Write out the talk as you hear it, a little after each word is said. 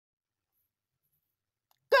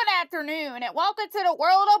afternoon, and welcome to the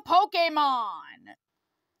world of Pokemon.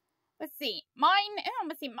 Let's see,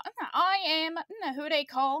 I am, who they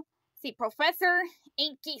call, Professor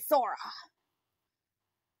Inky Sora.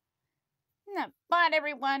 But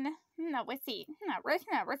everyone,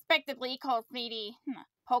 respectively calls me the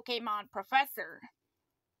Pokemon Professor.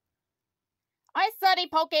 I study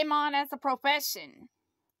Pokemon as a profession.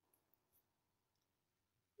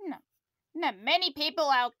 Many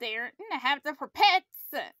people out there have them for pets.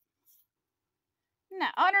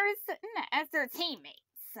 Others as their teammates.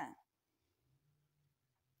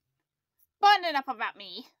 But enough about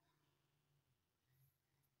me.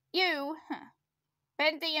 You,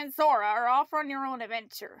 Bendy and Sora, are off on your own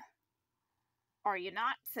adventure. Are you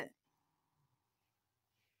not?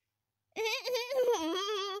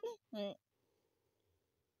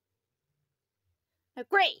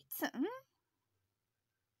 Great.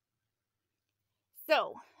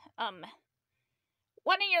 So,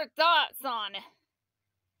 what are your thoughts on,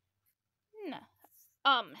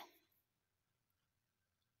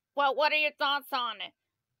 what are your thoughts on,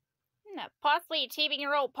 possibly achieving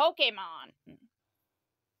your own Pokemon?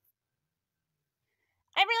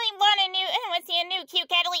 I really want a new cute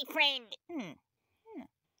cuddly friend.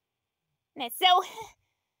 So,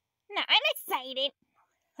 I'm excited.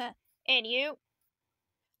 And you?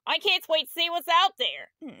 I can't wait to see what's out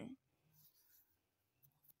there.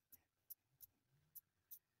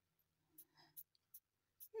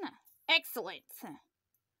 Excellent.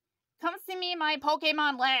 Come see me in my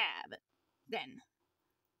Pokemon lab, then.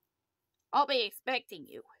 I'll be expecting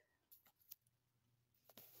you.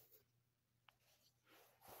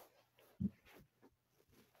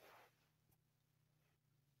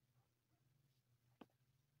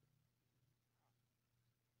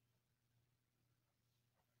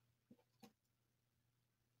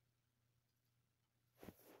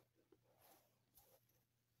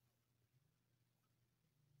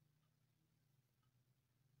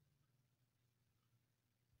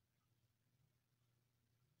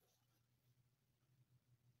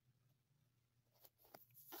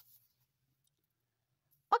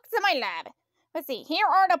 Welcome to my lab. Let's see, here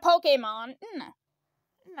are the Pokemon.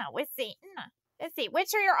 Let's see,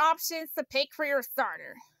 which are your options to pick for your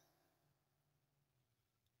starter?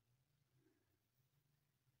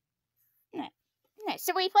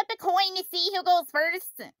 Should we flip a coin to see who goes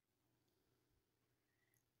first?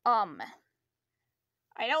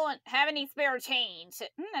 I don't have any spare change.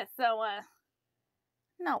 So,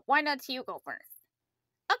 no, why not you go first?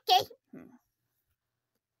 Okay.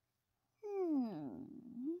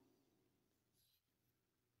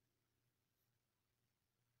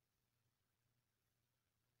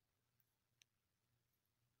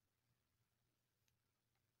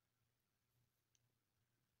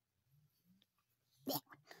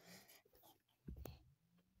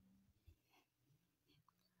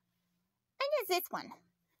 And this one?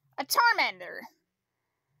 A Charmander.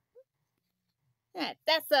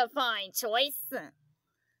 That's a fine choice.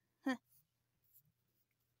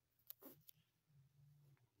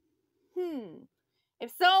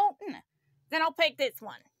 If so, then I'll pick this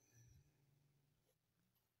one.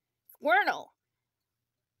 Squirtle.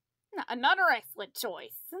 Another excellent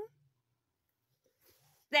choice.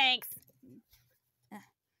 Thanks.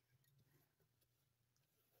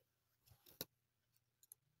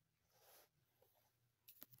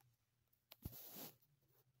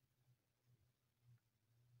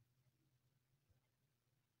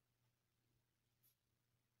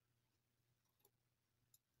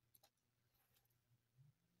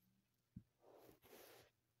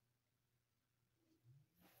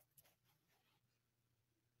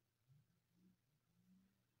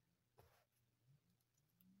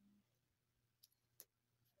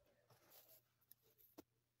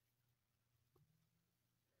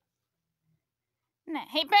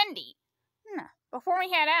 Hey, Bendy. Before we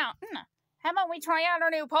head out, how about we try out our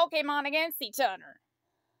new Pokemon against each other?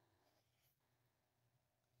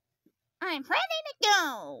 I'm ready to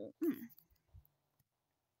go.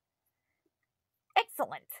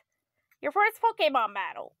 Excellent. Your first Pokemon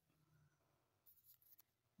battle.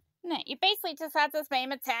 You basically just have to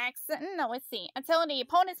spam attacks. Let's see. Until the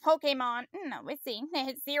opponent's Pokemon,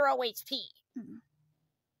 hits 0 HP.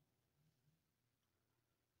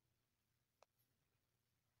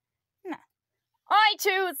 I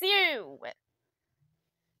choose you.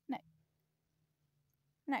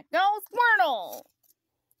 Go Squirtle.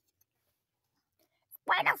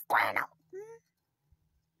 Squirtle.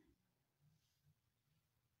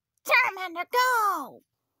 Charmander, go.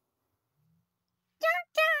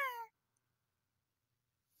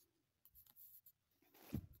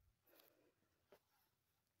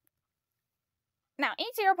 Now,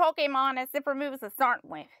 each of your Pokemon has different moves to start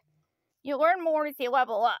with. You learn more as you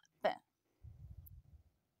level up.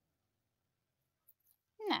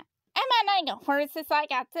 Now, I'm not go first since I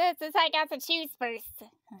got to choose first.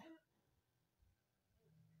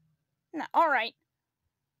 Now, alright.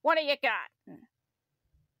 What do you got?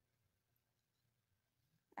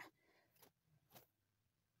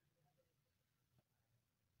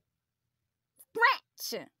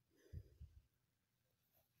 Scratch!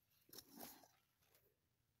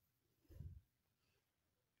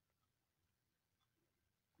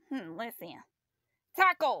 Let's see.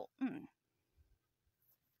 Tackle!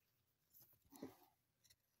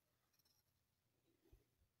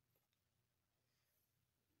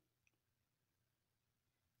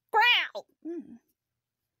 Growl!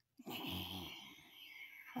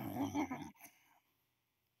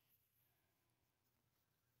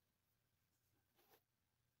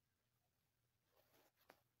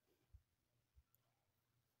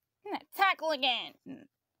 Tackle again!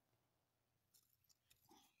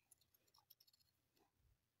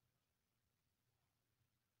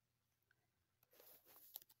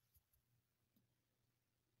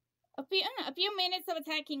 A few minutes of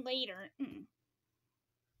attacking later.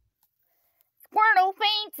 Squirtle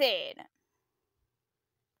fainted!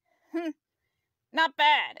 Not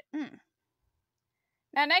bad.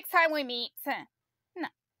 Now, next time we meet,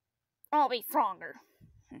 I'll be stronger.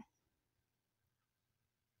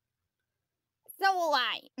 So will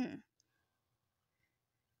I.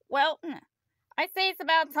 Well, I say it's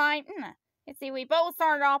about time. You see, we both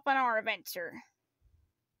started off on our adventure.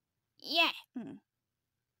 Yeah.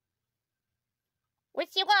 Wish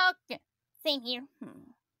you luck. Same here.